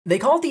They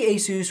call it the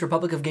Asus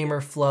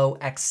ROG Flow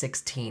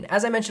X16.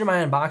 As I mentioned in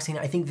my unboxing,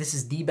 I think this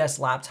is the best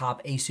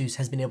laptop Asus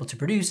has been able to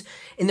produce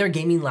in their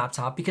gaming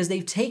laptop because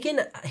they've taken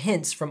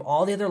hints from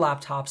all the other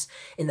laptops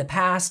in the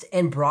past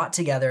and brought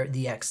together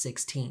the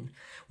X16.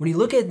 When you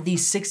look at the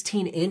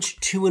 16-inch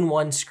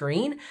 2-in-1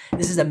 screen,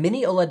 this is a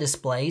mini OLED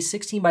display,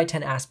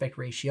 16:10 aspect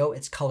ratio.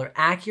 It's color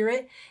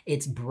accurate,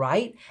 it's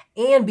bright,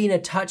 and being a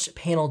touch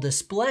panel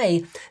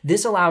display,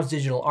 this allows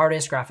digital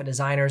artists, graphic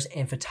designers,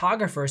 and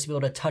photographers to be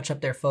able to touch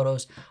up their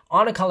photos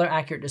on a color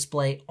accurate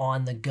display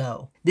on the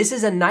go. This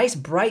is a nice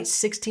bright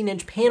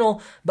 16-inch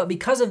panel, but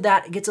because of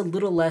that, it gets a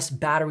little less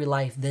battery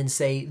life than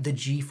say the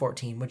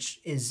G14,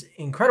 which is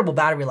incredible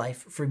battery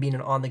life for being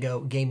an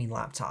on-the-go gaming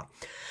laptop.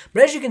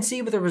 But as you can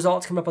see with the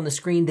results coming up on the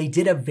screen, they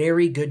did a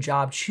very good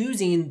job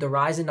choosing the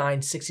Ryzen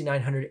 9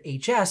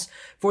 6900HS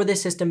for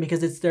this system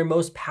because it's their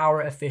most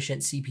power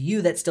efficient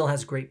CPU that still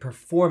has great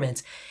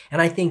performance.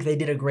 And I think they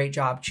did a great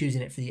job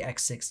choosing it for the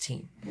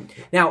X16.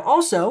 Now,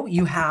 also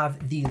you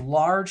have the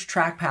large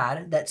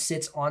trackpad that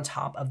sits on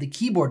top of the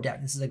keyboard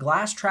deck. This is a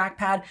glass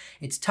trackpad.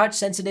 It's touch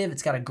sensitive.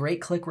 It's got a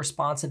great click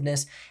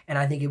responsiveness. And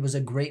I think it was a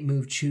great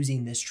move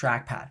choosing this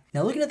trackpad.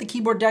 Now, looking at the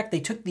keyboard deck, they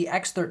took the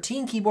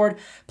X13 keyboard,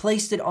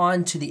 placed it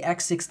onto the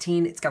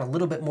X16. It's got a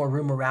little bit more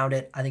room around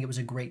it. I think it was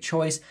a great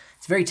choice.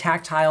 It's very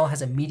tactile,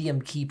 has a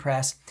medium key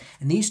press,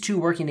 and these two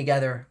working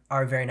together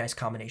are a very nice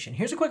combination.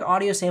 Here's a quick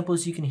audio sample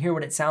so you can hear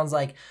what it sounds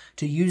like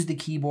to use the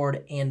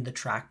keyboard and the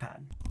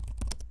trackpad.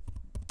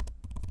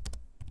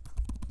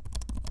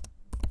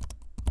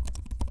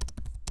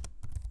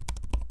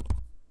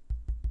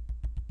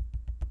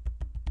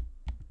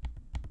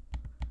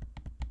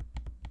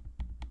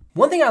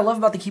 One thing I love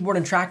about the keyboard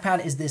and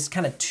trackpad is this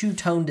kind of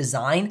two-tone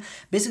design.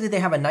 Basically, they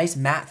have a nice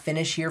matte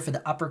finish here for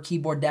the upper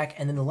keyboard deck,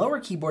 and then the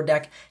lower keyboard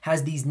deck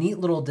has these neat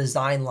little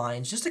design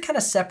lines just to kind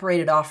of separate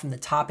it off from the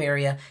top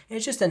area, and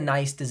it's just a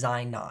nice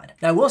design nod.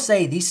 Now, I will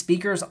say these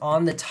speakers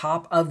on the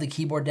top of the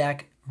keyboard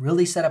deck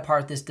really set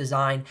apart this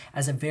design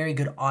as a very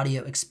good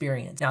audio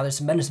experience. Now, there's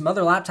been some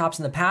other laptops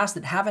in the past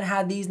that haven't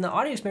had these, and the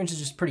audio experience is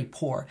just pretty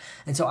poor.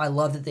 And so I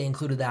love that they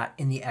included that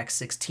in the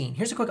X16.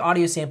 Here's a quick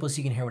audio sample so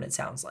you can hear what it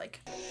sounds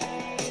like.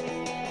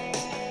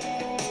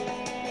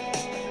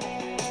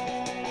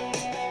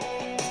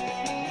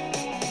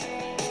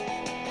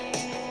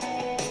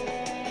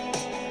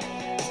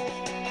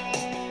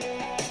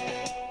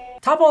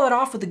 Top all that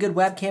off with a good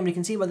webcam, and you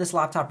can see why this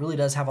laptop really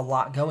does have a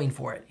lot going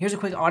for it. Here's a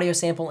quick audio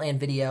sample and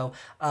video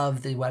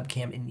of the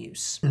webcam in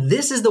use.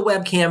 This is the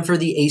webcam for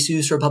the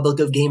Asus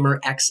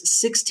ROG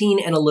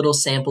X16 and a little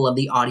sample of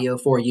the audio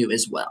for you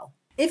as well.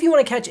 If you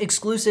want to catch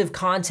exclusive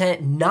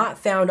content not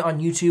found on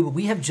YouTube,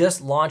 we have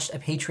just launched a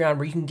Patreon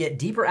where you can get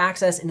deeper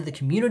access into the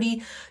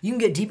community. You can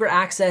get deeper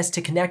access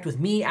to connect with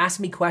me, ask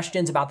me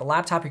questions about the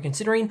laptop you're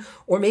considering,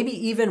 or maybe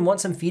even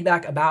want some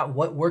feedback about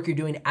what work you're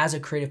doing as a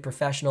creative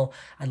professional.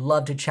 I'd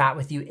love to chat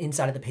with you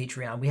inside of the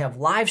Patreon. We have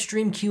live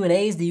stream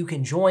Q&As that you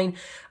can join,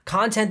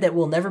 content that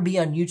will never be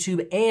on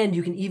YouTube, and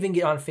you can even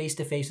get on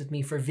face-to-face with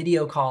me for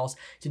video calls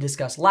to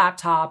discuss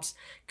laptops,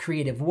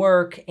 creative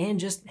work, and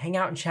just hang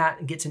out and chat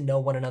and get to know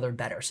one another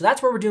better. So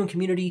that's where we're doing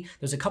community.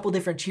 There's a couple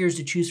different tiers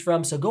to choose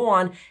from. So go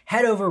on,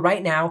 head over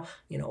right now,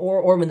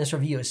 or when this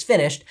review is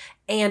finished,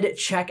 and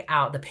check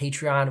out the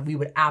Patreon. We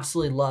would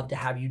absolutely love to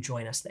have you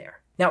join us there.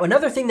 Now,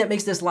 another thing that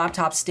makes this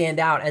laptop stand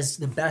out as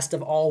the best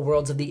of all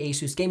worlds of the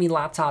Asus gaming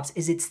laptops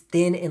is its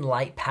thin and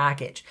light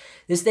package.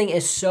 This thing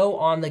is so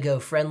on-the-go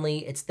friendly.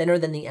 It's thinner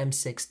than the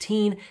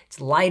M16,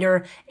 it's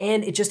lighter,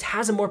 and it just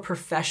has a more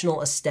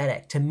professional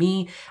aesthetic. To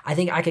me, I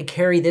think I could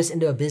carry this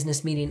into a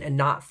business meeting and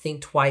not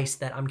think twice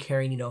that I'm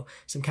carrying,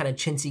 some kind of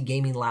chintzy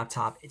gaming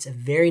laptop. It's a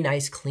very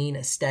nice, clean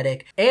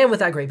aesthetic. And with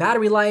that great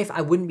battery life,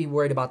 I wouldn't be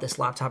worried about this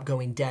laptop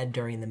going dead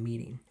during the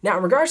meeting. Now,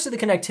 in regards to the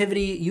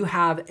connectivity, you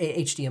have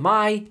a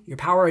HDMI, your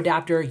power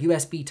adapter,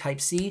 USB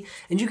Type-C,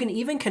 and you can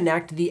even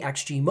connect the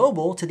XG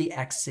Mobile to the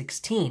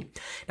X16.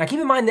 Now keep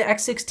in mind the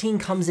X16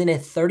 comes in a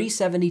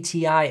 3070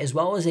 Ti as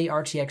well as a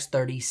RTX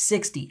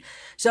 3060.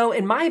 So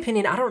in my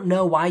opinion, I don't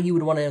know why you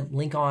would want to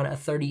link on a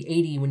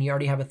 3080 when you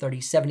already have a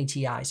 3070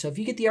 Ti. So if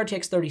you get the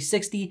RTX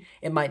 3060,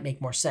 it might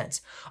make more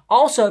sense.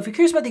 Also, if you're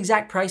curious about the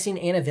exact pricing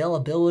and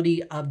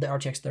availability of the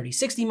RTX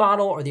 3060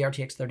 model or the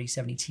RTX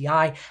 3070 Ti,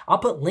 I'll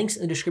put links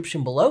in the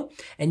description below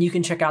and you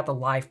can check out the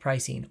live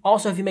pricing.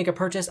 Also, if you make a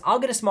purchase, I'll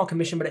get a small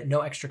commission, but at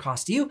no extra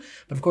cost to you.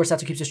 But of course,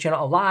 that's what keeps this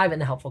channel alive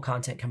and the helpful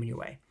content coming your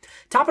way.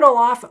 Top it all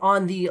off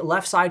on the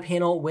left side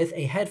panel with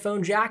a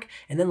headphone jack.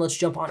 And then let's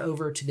jump on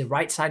over to the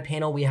right side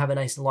panel. We have a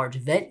nice large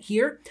vent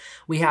here.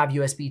 We have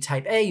USB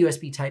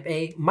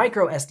Type-A,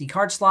 micro SD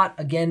card slot.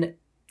 Again,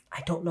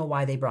 I don't know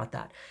why they brought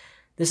that.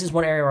 This is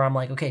one area where I'm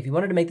like, okay, if you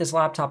wanted to make this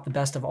laptop the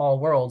best of all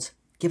worlds,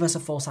 give us a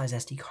full-size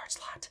SD card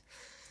slot.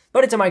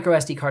 but it's a micro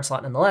SD card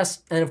slot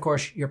nonetheless. And of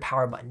course, your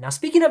power button. Now,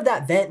 speaking of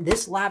that vent,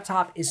 this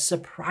laptop is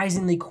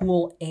surprisingly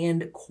cool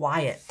and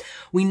quiet.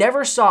 We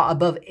never saw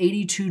above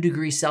 82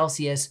 degrees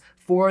Celsius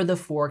for the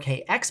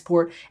 4K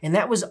export, and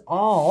that was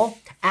all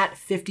at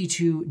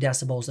 52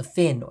 decibels of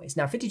fan noise.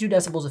 Now, 52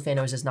 decibels of fan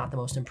noise is not the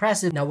most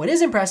impressive. Now, what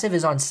is impressive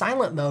is on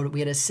silent mode,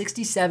 we had a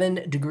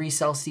 67 degrees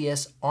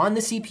Celsius on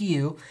the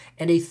CPU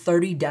and a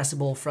 30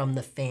 decibel from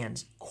the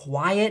fans.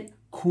 Quiet,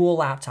 cool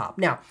laptop.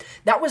 Now,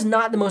 that was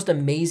not the most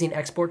amazing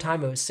export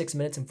time. It was 6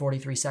 minutes and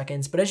 43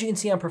 seconds. But as you can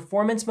see on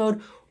performance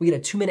mode, we get a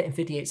 2 minute and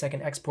 58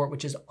 second export,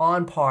 which is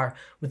on par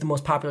with the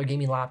most popular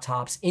gaming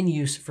laptops in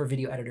use for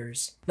video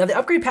editors. Now, the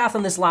upgrade path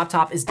on this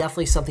laptop is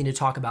definitely something to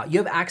talk about. You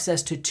have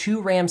access to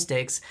 2 RAM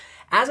sticks,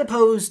 as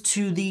opposed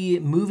to the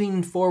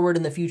moving forward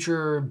in the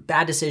future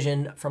bad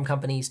decision from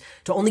companies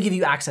to only give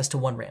you access to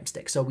 1 RAM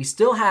stick. So we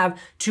still have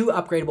 2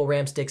 upgradable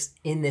RAM sticks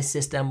in this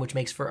system, which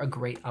makes for a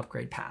great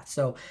upgrade path.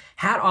 So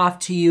hat off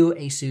to you,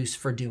 Asus,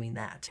 for doing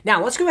that.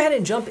 Now let's go ahead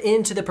and jump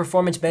into the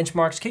performance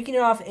benchmarks, kicking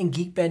it off in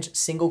Geekbench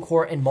single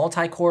core and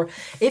multi-core.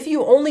 If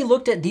you only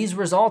looked at these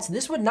results,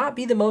 this would not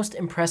be the most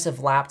impressive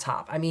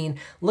laptop. I mean,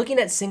 looking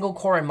at single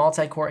core and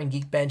multi-core in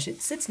Geekbench,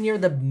 it sits near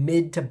the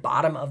mid to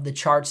bottom of the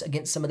charts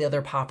against some of the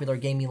other popular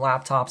gaming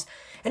laptops.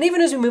 And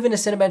even as we move into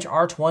Cinebench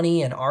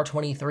R20 and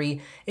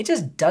R23, it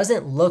just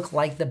doesn't look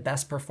like the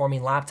best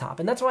performing laptop.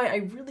 And that's why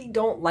I really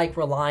don't like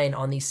relying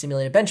on these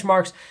simulated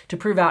benchmarks to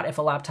prove out if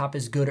a laptop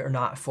is good or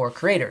not for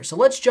creators. So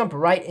let's jump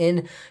right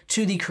in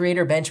to the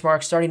creator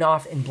benchmark. Starting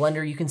off in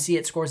Blender, you can see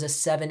it scores a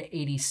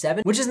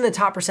 787, which is in the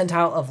top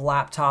percentile of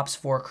laptops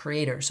for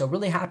creators. So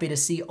really happy to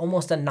see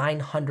almost a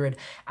 900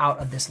 out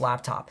of this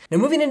laptop. Now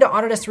moving into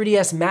Autodesk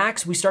 3ds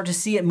Max, we start to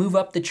see it move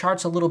up the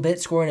charts a little bit,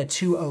 scoring a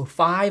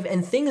 205,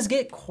 and things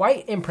get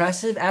quite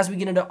impressive as we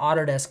get into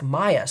Autodesk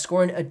Maya,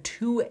 scoring a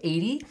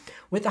 280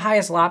 with the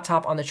highest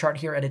laptop on the chart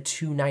here at a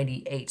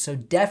 298. So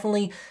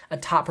definitely a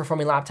top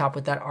performing laptop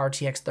with that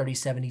RTX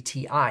 3070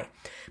 Ti.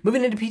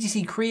 Moving into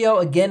PTC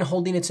Creo, again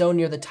holding its own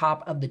near the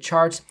top of the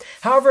charts.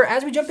 However,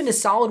 as we jump into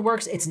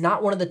SolidWorks, it's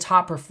not one of the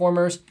top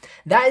performers.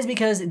 That is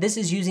because this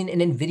is using an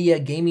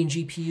NVIDIA gaming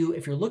GPU.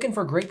 If you're looking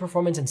for great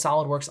performance in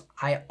SolidWorks,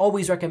 I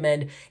always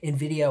recommend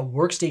NVIDIA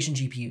workstation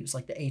GPUs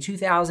like the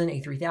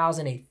A2000,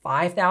 A3000,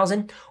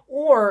 A5000,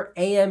 or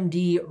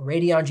AMD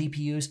Radeon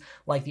GPUs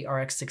like the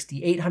RX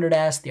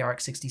 6800S, the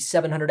RX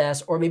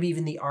 6700S, or maybe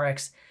even the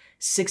RX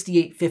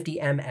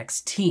 6850M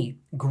XT.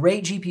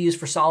 Great GPUs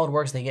for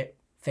SolidWorks. They get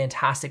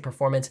fantastic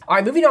performance. All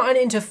right, moving on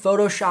into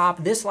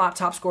Photoshop. This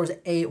laptop scores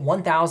a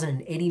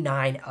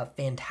 1089, a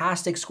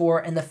fantastic score.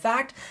 And the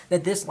fact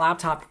that this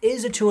laptop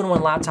is a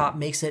 2-in-1 laptop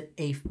makes it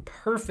a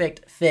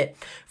perfect fit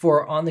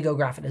for on-the-go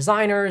graphic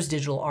designers,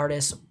 digital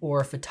artists,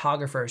 or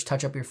photographers.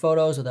 Touch up your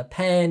photos with a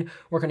pen,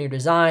 work on your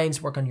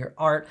designs, work on your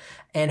art,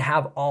 and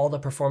have all the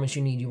performance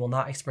you need. You will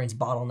not experience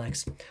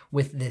bottlenecks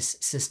with this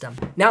system.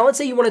 Now, let's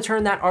say you want to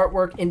turn that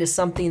artwork into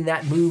something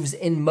that moves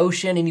in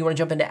motion and you want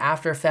to jump into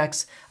After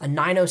Effects. A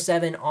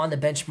 907 on the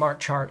benchmark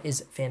chart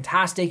is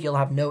fantastic. You'll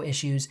have no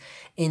issues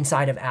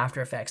inside of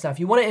After Effects. Now, if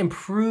you want to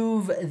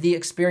improve the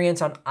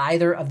experience on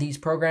either of these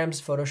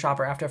programs, Photoshop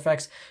or After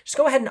Effects, just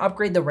go ahead and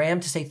upgrade the RAM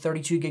to say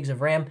 32 gigs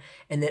of RAM,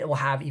 and then it will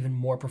have even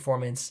more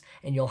performance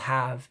and you'll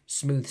have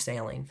smooth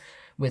sailing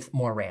with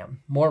more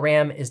RAM. More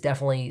RAM is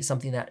definitely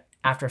something that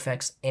After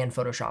Effects and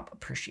Photoshop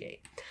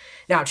appreciate.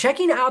 Now,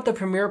 checking out the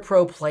Premiere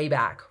Pro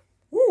Playback.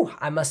 Ooh,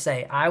 I must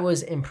say, I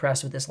was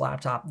impressed with this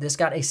laptop. This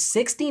got a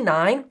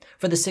 69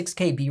 for the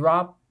 6K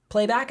B-RAW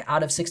playback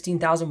out of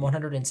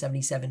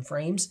 16,177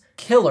 frames.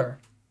 Killer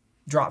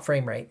drop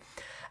frame rate.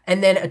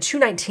 And then a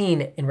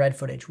 219 in red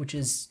footage, which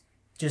is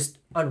just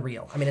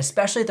unreal. I mean,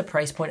 especially at the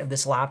price point of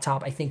this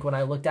laptop. I think when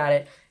I looked at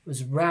it, it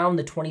was around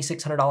the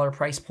 $2,600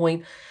 price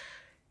point.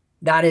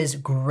 That is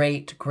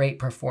great, great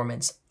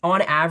performance.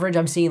 On average,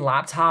 I'm seeing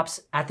laptops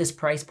at this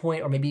price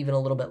point, or maybe even a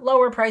little bit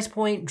lower price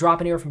point,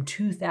 drop anywhere from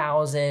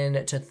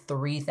 2,000 to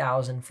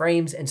 3,000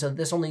 frames. And so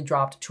this only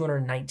dropped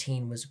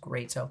 219, was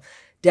great. So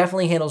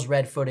definitely handles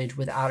red footage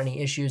without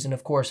any issues. And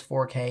of course,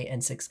 4K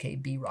and 6K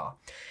B-RAW.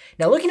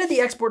 Now, looking at the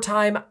export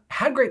time,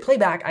 had great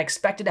playback. I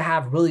expected to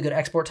have really good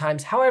export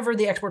times. However,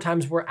 the export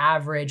times were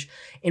average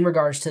in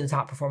regards to the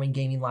top performing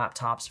gaming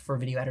laptops for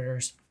video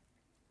editors.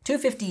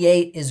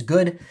 258 is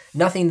good,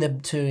 nothing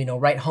to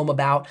write home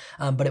about,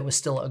 but it was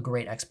still a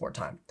great export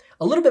time.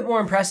 A little bit more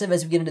impressive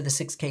as we get into the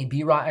 6K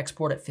B-RAW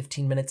export at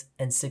 15 minutes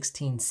and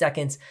 16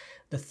 seconds,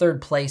 the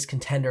third place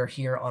contender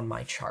here on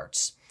my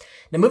charts.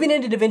 Now moving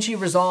into DaVinci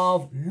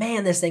Resolve,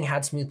 man, this thing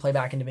had smooth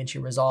playback in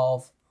DaVinci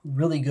Resolve.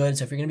 Really good.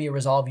 So if you're going to be a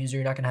Resolve user,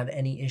 you're not going to have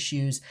any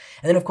issues.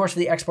 And then of course for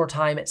the export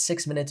time at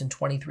 6 minutes and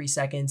 23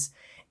 seconds,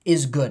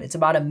 is good. It's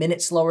about a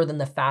minute slower than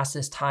the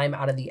fastest time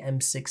out of the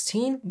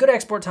M16. Good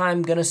export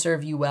time, gonna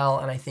serve you well,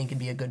 and I think it'd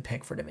be a good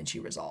pick for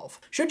DaVinci Resolve.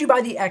 Should you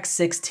buy the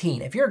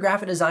X16? If you're a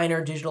graphic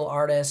designer, digital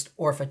artist,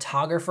 or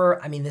photographer,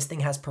 I mean, this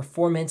thing has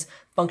performance,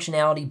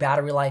 functionality,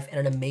 battery life,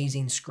 and an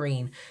amazing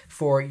screen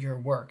for your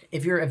work.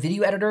 If you're a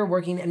video editor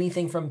working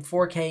anything from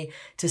 4K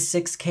to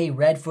 6K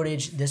red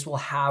footage, this will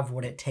have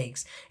what it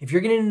takes. If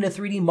you're getting into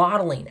 3D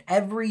modeling,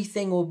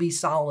 everything will be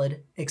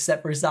solid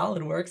except for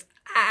SolidWorks.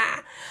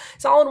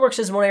 SolidWorks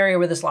is one area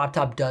where this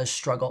laptop does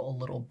struggle a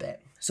little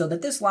bit. So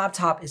that this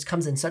laptop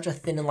comes in such a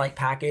thin and light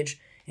package,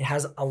 it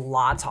has a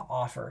lot to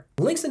offer.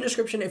 Links in the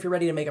description if you're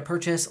ready to make a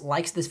purchase.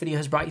 Likes this video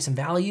has brought you some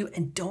value,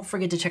 and don't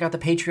forget to check out the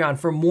Patreon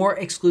for more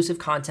exclusive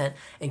content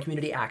and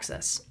community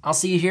access. I'll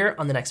see you here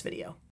on the next video.